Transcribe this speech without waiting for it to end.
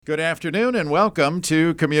Good afternoon and welcome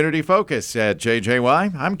to Community Focus at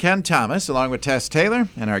JJY. I'm Ken Thomas along with Tess Taylor,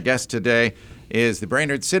 and our guest today is the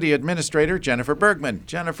Brainerd City Administrator, Jennifer Bergman.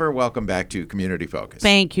 Jennifer, welcome back to Community Focus.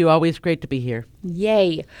 Thank you. Always great to be here.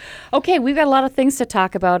 Yay. Okay, we've got a lot of things to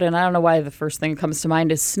talk about, and I don't know why the first thing that comes to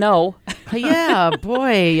mind is snow. Yeah,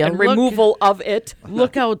 boy. And removal of it.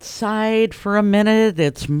 Look outside for a minute.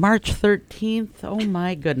 It's March 13th. Oh,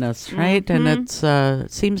 my goodness, right? Mm-hmm. And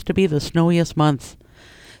it seems to be the snowiest month.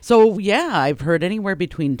 So, yeah, I've heard anywhere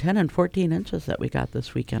between 10 and 14 inches that we got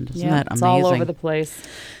this weekend. Isn't that amazing? It's all over the place.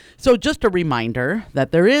 So just a reminder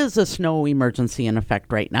that there is a snow emergency in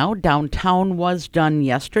effect right now. Downtown was done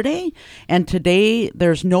yesterday, and today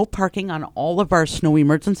there's no parking on all of our snow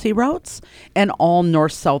emergency routes and all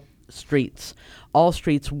north-south streets. All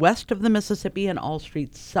streets west of the Mississippi and all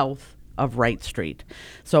streets south of Wright Street.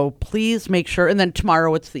 So please make sure, and then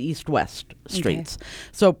tomorrow it's the east-west streets. Okay.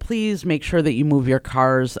 So please make sure that you move your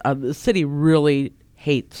cars. The city really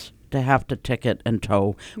hates to have to ticket and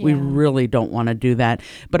tow. Yeah. We really don't want to do that.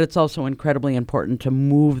 But it's also incredibly important to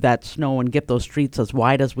move that snow and get those streets as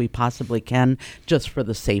wide as we possibly can, just for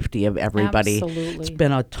the safety of everybody. Absolutely. It's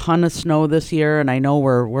been a ton of snow this year, and I know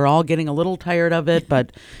we're all getting a little tired of it,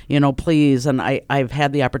 but, please, and I've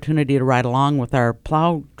had the opportunity to ride along with our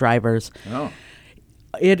plow drivers. Oh.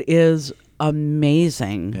 It is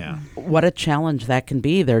amazing. Yeah. What a challenge that can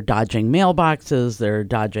be. They're dodging mailboxes, they're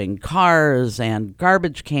dodging cars and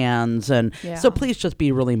garbage cans, and so please just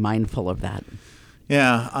be really mindful of that.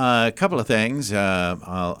 Yeah, a couple of things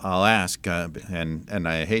I'll ask, and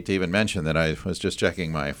I hate to even mention that I was just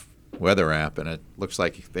checking my weather app, and it looks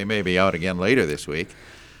like they may be out again later this week.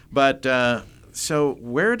 But so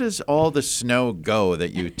where does all the snow go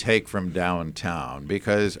that you take from downtown?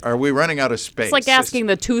 Because are we running out of space? It's like asking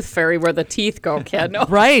the tooth fairy where the teeth go, Ken. No.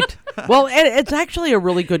 Right. Well, it's actually a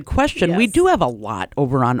really good question. Yes. We do have a lot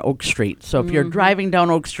over on Oak Street. So if you're driving down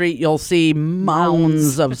Oak Street, you'll see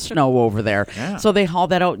mounds of snow over there. Yeah. So they haul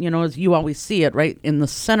that out, as you always see it, right in the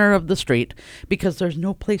center of the street, because there's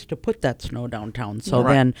no place to put that snow downtown. So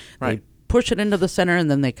then they push it into the center, and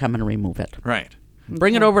then they come and remove it. Right.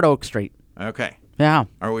 Bring it over to Oak Street. Okay. Yeah.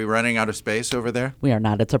 Are we running out of space over there? We are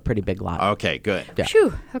not. It's a pretty big lot. Okay, good. Yeah.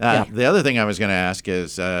 Phew. Okay. The other thing I was going to ask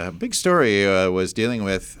is a big story was dealing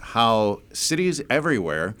with how cities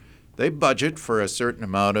everywhere, they budget for a certain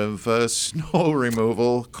amount of snow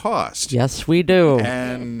removal cost. Yes, we do.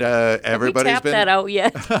 And Have everybody's we tapped that out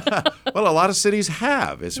yet? Well, a lot of cities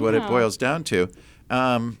have, is what it boils down to.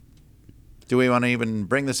 Do we want to even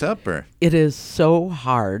bring this up? Or? It is so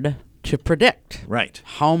hard to predict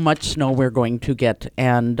how much snow we're going to get.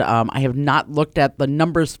 And I have not looked at the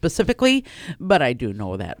numbers specifically, but I do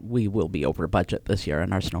know that we will be over budget this year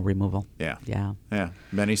in our snow removal. Yeah. Yeah. Yeah.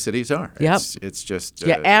 Many cities are. Yep. It's just...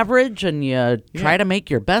 you average and you try to make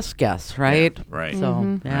your best guess, right? Yeah, right.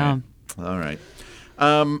 So, yeah. Right. All right.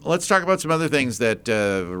 Let's talk about some other things that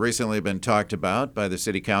recently been talked about by the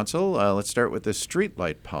City Council. Let's start with the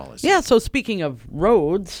streetlight policy. Yeah, so speaking of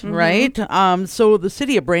roads, right? So the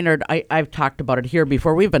city of Brainerd, I've talked about it here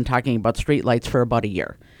before. We've been talking about streetlights for about a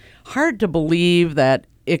year. Hard to believe that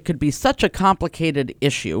it could be such a complicated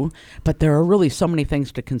issue, but there are really so many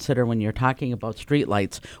things to consider when you're talking about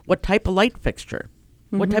streetlights. What type of light fixture?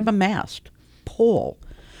 What type of mast? Pole?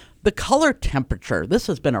 The color temperature, this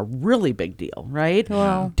has been a really big deal, right?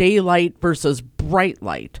 Wow. Daylight versus bright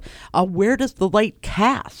light. Where does the light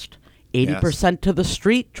cast? 80% to the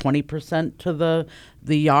street, 20% to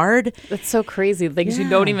the yard. That's so crazy. Things you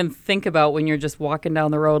don't even think about when you're just walking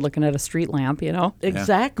down the road looking at a street lamp,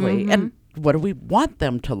 Exactly. And what do we want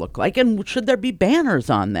them to look like? And should there be banners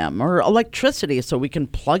on them or electricity so we can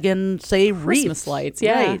plug in, say, Christmas wreaths? lights?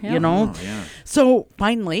 Right, Oh, yeah. So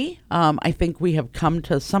finally, I think we have come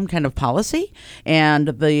to some kind of policy. And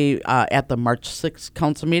at the March 6th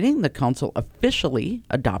council meeting, the council officially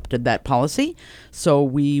adopted that policy. So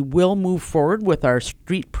we will move forward with our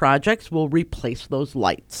street projects. We'll replace those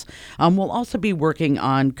lights. We'll also be working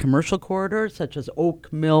on commercial corridors such as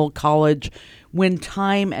Oak, Mill, College, when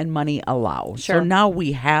time and money allow. Sure. So now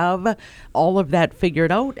we have all of that figured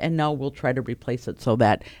out, and now we'll try to replace it so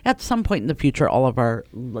that at some point in the future, all of our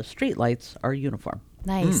street lights are uniform.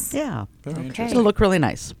 Nice. Yeah. Very Okay. It'll look really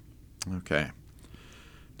nice. Okay.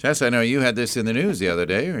 Tess, I know you had this in the news the other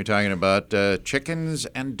day. We were talking about chickens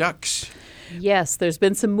and ducks. Yes, there's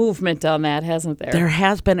been some movement on that, hasn't there? There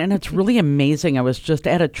has been, and it's really amazing. I was just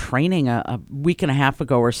at a training a week and a half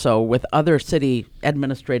ago or so with other city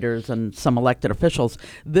administrators and some elected officials.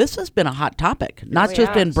 This has been a hot topic, not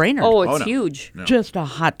just in Brainerd. Oh, it's no. huge. No. Just a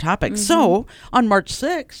hot topic. So on March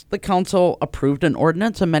 6th, the council approved an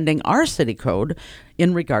ordinance amending our city code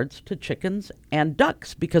in regards to chickens and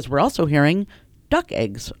ducks, because we're also hearing duck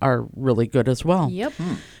eggs are really good as well. Yep.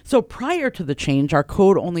 So prior to the change, our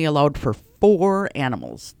code only allowed for 4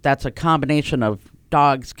 animals. That's a combination of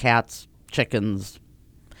dogs, cats, chickens.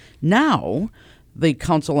 Now, the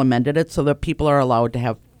council amended it so that people are allowed to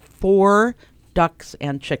have 4 ducks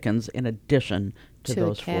and chickens in addition to the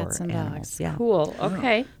those cats 4 and animals. dogs. Yeah. Cool.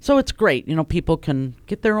 Okay. So it's great. People can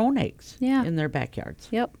get their own eggs Yeah. in their backyards.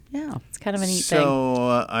 Yep. Yeah. It's kind of a neat thing.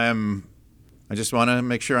 So I just want to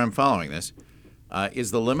make sure I'm following this.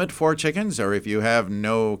 Is the limit 4 chickens, or if you have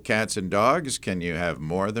no cats and dogs, can you have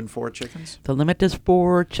more than 4 chickens? The limit is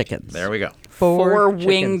 4 chickens. There we go. 4 chickens.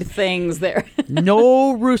 winged things there.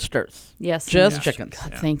 No roosters. Yes. Just yes. chickens.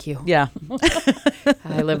 God, thank you. Yeah.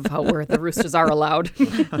 I live out where the roosters are allowed.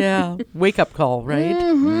 Yeah. Wake up call, right?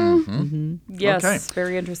 Yes. Okay.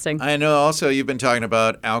 Very interesting. I know also you've been talking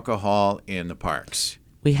about alcohol in the parks.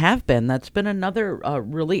 We have been. That's been another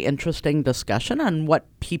really interesting discussion on what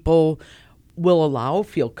people will allow,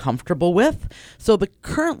 feel comfortable with. So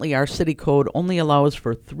currently our city code only allows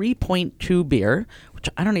for 3.2 beer, which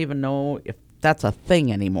I don't even know if that's a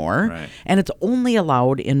thing anymore. Right. And it's only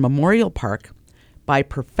allowed in Memorial Park by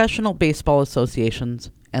professional baseball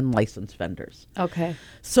associations and licensed vendors. Okay.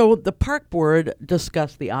 So the park board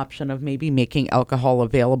discussed the option of maybe making alcohol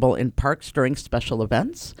available in parks during special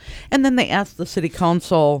events. And then they asked the city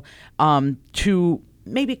council to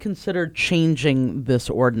maybe consider changing this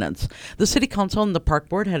ordinance. The city council and the park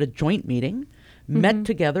board had a joint meeting, met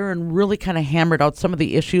together, and really kind of hammered out some of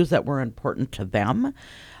the issues that were important to them.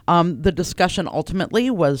 The discussion ultimately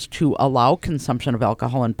was to allow consumption of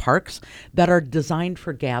alcohol in parks that are designed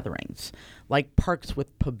for gatherings, like parks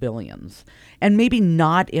with pavilions, and maybe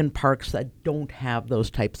not in parks that don't have those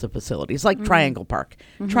types of facilities, like Triangle Park.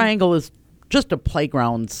 Triangle is just a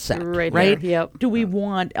playground set, Right right? there, yep. Do we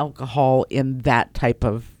want alcohol in that type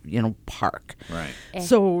of, park? Right.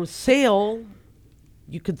 So sale,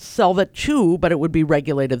 you could sell that too, but it would be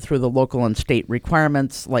regulated through the local and state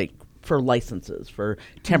requirements, like for licenses, for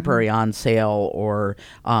temporary on sale, or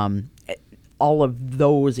all of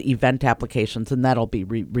those event applications, and that'll be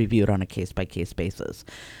reviewed on a case-by-case basis.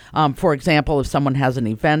 For example, if someone has an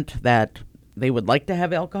event that they would like to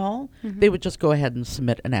have alcohol, they would just go ahead and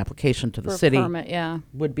submit an application to the For a city. permit, yeah.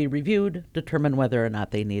 Would be reviewed, determine whether or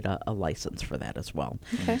not they need a license for that as well.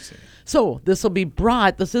 Okay. So this will be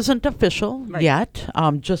brought. This isn't official yet,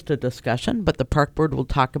 just a discussion, but the park board will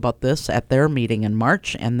talk about this at their meeting in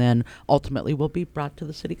March, and then ultimately will be brought to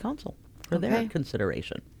the city council for their Okay.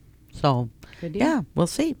 consideration. So, Good deal. yeah, we'll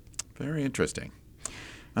see. Very interesting.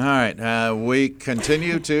 All right. We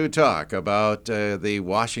continue to talk about the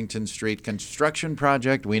Washington Street construction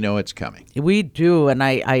project. We know it's coming. We do, and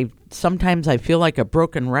I sometimes I feel like a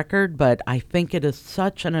broken record, but I think it is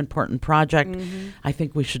such an important project. I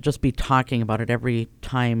think we should just be talking about it every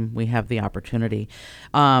time we have the opportunity.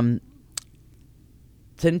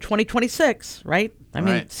 It's in 2026, right? I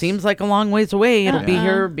mean, Right. it seems like a long ways away. It'll be Uh-uh.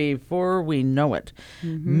 here before we know it.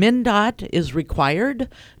 MnDOT is required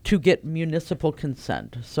to get municipal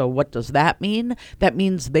consent. So what does that mean? That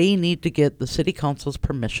means they need to get the city council's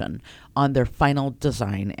permission on their final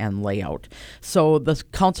design and layout. So the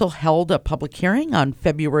council held a public hearing on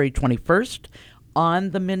February 21st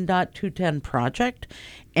on the MnDOT 210 project,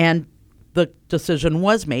 and the decision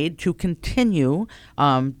was made to continue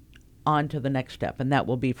on to the next step, and that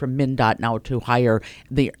will be for MnDOT now to hire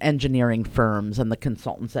the engineering firms and the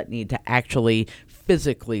consultants that need to actually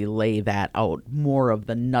physically lay that out, more of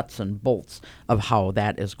the nuts and bolts of how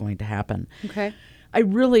that is going to happen. Okay. I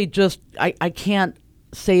really just, I can't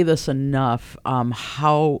say this enough,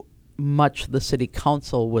 how much the city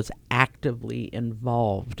council was actively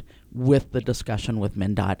involved with the discussion with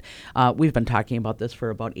MnDOT. We've been talking about this for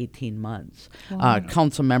about 18 months.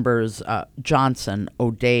 Council members Johnson,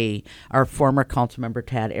 O'Day, our former council member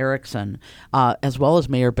Tad Erickson, as well as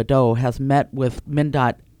Mayor Bedeau, has met with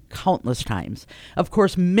MnDOT countless times. Of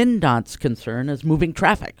course, MnDOT's concern is moving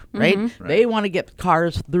traffic, right? They want to get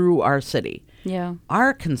cars through our city. Yeah.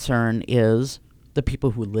 Our concern is the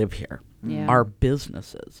people who live here, Yeah. our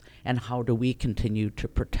businesses, and how do we continue to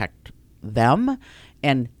protect them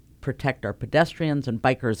and protect our pedestrians and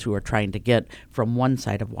bikers who are trying to get from one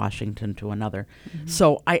side of Washington to another.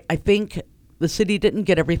 So I think the city didn't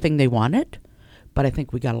get everything they wanted, but I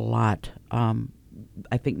think we got a lot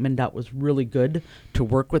I think MnDOT was really good to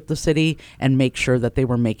work with the city and make sure that they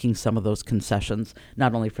were making some of those concessions,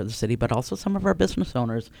 not only for the city, but also some of our business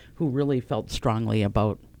owners who really felt strongly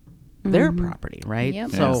about their property, right?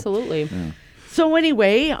 Yep, So, absolutely. so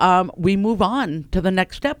anyway, we move on to the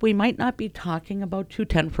next step. We might not be talking about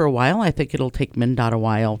 210 for a while. I think it'll take MnDOT a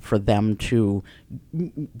while for them to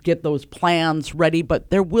get those plans ready, but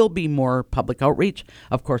there will be more public outreach.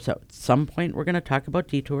 Of course, at some point, we're going to talk about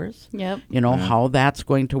detours. Yep. You know, how that's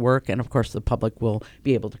going to work. And of course, the public will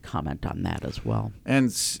be able to comment on that as well. And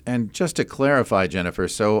just to clarify, Jennifer,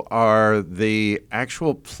 so are the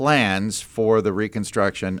actual plans for the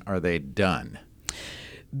reconstruction, are they done?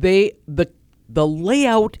 The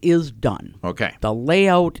layout is done. Okay. The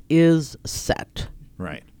layout is set.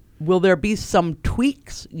 Right. Will there be some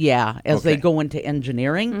tweaks? Yeah, as they Okay. go into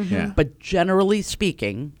engineering. Yeah. But generally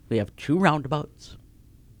speaking, we have 2 roundabouts.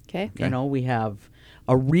 Okay. You know, we have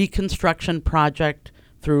a reconstruction project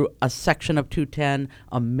through a section of 210,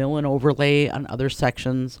 a mill and overlay on other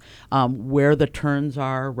sections, where the turns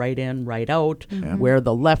are, right in, right out, where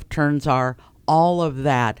the left turns are. All of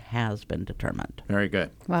that has been determined. Very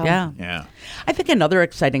good. Wow. Yeah. Yeah. I think another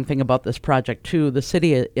exciting thing about this project, too, the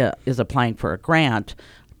city is applying for a grant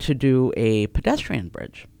to do a pedestrian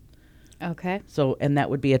bridge. Okay. So, and that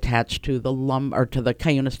would be attached to the to the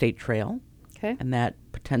Cuyuna State Trail. Okay. And that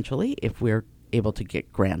potentially, if we're able to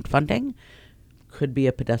get grant funding, could be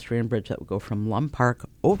a pedestrian bridge that would go from Lum Park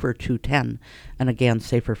over 210, and again,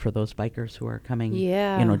 safer for those bikers who are coming,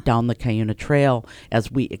 Yeah. down the Cuyuna Trail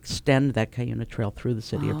as we extend that Cuyuna Trail through the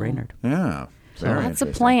city of Brainerd. Yeah. Very Lots of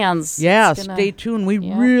interesting. plans. Yeah, It's gonna- stay tuned. We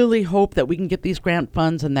yeah. really hope that we can get these grant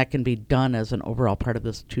funds and that can be done as an overall part of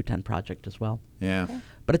this 210 project as well. Yeah.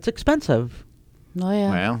 But it's expensive. Oh,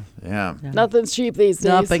 yeah. Well, yeah. Nothing's cheap these days.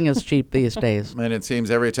 Nothing is cheap these days. And it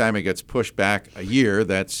seems every time it gets pushed back a year,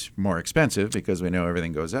 that's more expensive because we know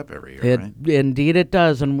everything goes up every year, right? Indeed it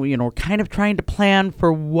does. And we, kind of trying to plan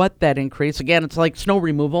for what that increase. Again, it's like snow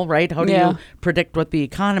removal, right? How do Yeah. you predict what the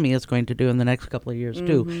economy is going to do in the next couple of years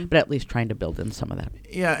too? But at least trying to build in some of that.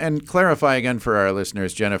 Yeah, and clarify again for our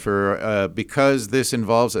listeners, Jennifer, because this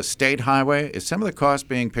involves a state highway, is some of the cost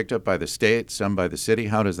being picked up by the state, some by the city?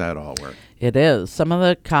 How does that all work? It is. Some of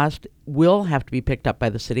the cost will have to be picked up by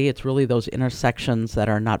the city. It's really those intersections that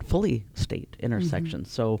are not fully state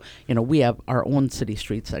intersections. So, we have our own city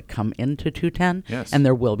streets that come into 210, Yes. and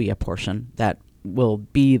there will be a portion that will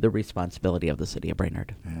be the responsibility of the city of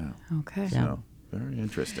Brainerd. Yeah. Okay. So, very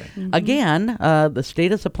interesting. Again, the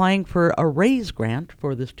state is applying for a RAISE grant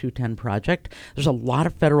for this 210 project. There's a lot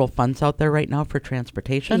of federal funds out there right now for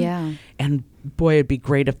transportation. Yeah. And boy, it'd be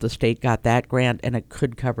great if the state got that grant, and it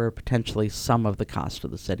could cover potentially some of the cost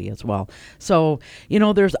of the city as well. So,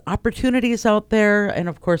 there's opportunities out there. And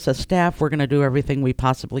of course, as staff, we're going to do everything we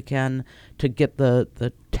possibly can to get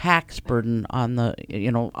the tax burden on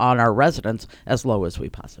on our residents as low as we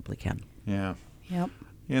possibly can. Yeah. Yep.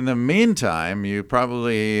 In the meantime, you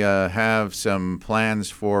probably have some plans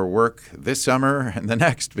for work this summer and the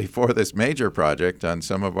next before this major project on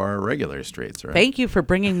some of our regular streets, right? Thank you for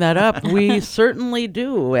bringing that up. We certainly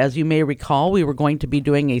do. As you may recall, we were going to be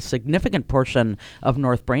doing a significant portion of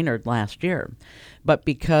North Brainerd last year. But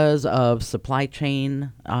because of supply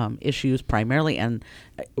chain issues primarily, and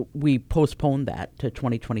we postponed that to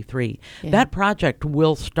 2023. Yeah. That project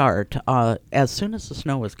will start as soon as the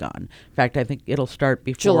snow is gone. In fact, I think it'll start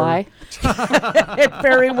before July. It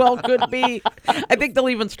very well could be. I think they'll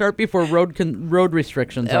even start before road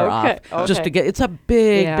restrictions are Okay, off. Just okay. to get, it's a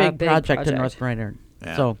big, Yeah, big big project project. in North Brainerd.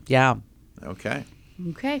 Yeah. So, yeah. Okay.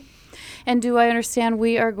 Okay. And do I understand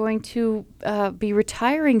we are going to be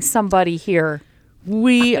retiring somebody here?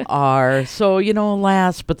 We are. So,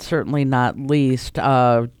 last but certainly not least,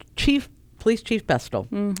 Police Chief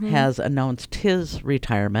Bestel has announced his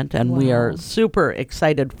retirement, and we are super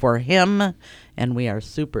excited for him, and we are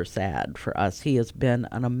super sad for us. He has been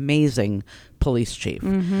an amazing police chief.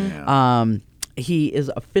 Yeah. He is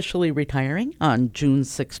officially retiring on June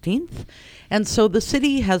 16th. And so the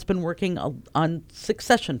city has been working on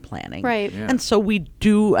succession planning. Right. Yeah. And so we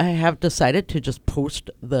do have decided to just post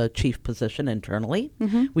the chief position internally.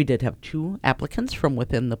 We did have 2 applicants from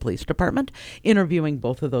within the police department interviewing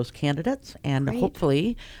both of those candidates, and Great.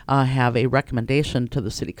 hopefully have a recommendation to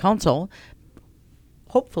the city council.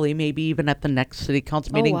 Hopefully, maybe even at the next city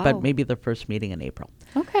council meeting, wow. but maybe the first meeting in April.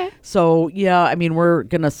 Okay. So, yeah, I mean, we're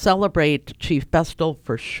going to celebrate Chief Bestel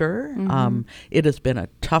for sure. It has been a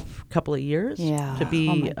tough couple of years Yeah. to Oh be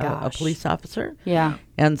my a gosh. police officer. Yeah.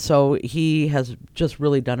 And so he has just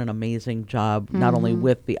really done an amazing job, not only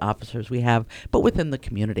with the officers we have, but within the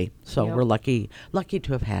community. So Yep. we're lucky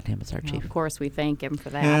to have had him as our chief. Of course, we thank him for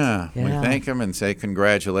that. Yeah, we Yeah. thank him and say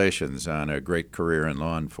congratulations on a great career in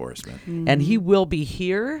law enforcement. And he will be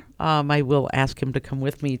here. I will ask him to come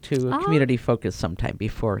with me to a community focus sometime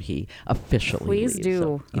before he officially Please leaves. do.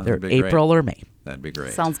 So either That'd be great. April or May. That'd be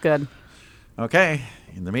great. Sounds good. Okay.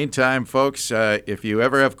 In the meantime, folks, if you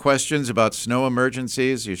ever have questions about snow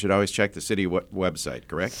emergencies, you should always check the city website,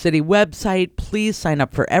 correct? City website. Please sign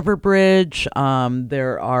up for Everbridge.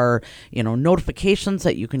 There are, notifications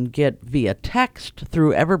that you can get via text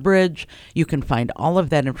through Everbridge. You can find all of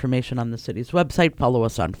that information on the city's website. Follow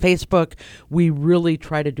us on Facebook. We really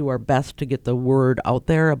try to do our best to get the word out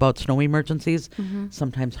there about snow emergencies.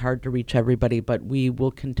 Sometimes hard to reach everybody, but we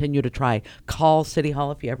will continue to try. Call City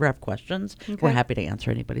Hall if you ever have questions. We're Okay. happy to answer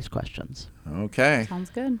anybody's questions. Okay. Sounds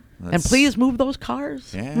good. And please move those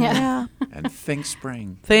cars. Yeah. Yeah. And think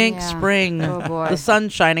spring. Thanks, Yeah. spring. Oh, boy. The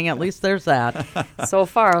sun's shining. At least there's that. So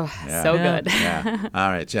far, so Yeah. good. Yeah. All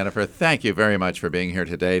right, Jennifer, thank you very much for being here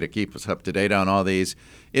today to keep us up to date on all these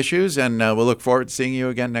issues, and we'll look forward to seeing you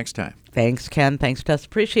again next time. Thanks, Ken. Thanks, Tess.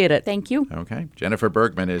 Appreciate it. Thank you. Okay. Jennifer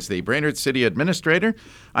Bergman is the Brainerd City Administrator.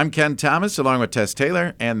 I'm Ken Thomas, along with Tess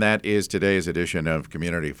Taylor, and that is today's edition of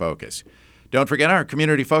Community Focus. Don't forget, our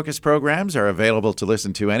Community Focus programs are available to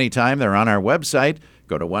listen to anytime. They're on our website.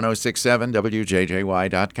 Go to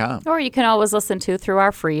 1067wjjy.com. Or you can always listen to through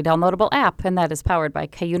our free downloadable app, and that is powered by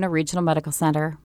Cuyuna Regional Medical Center.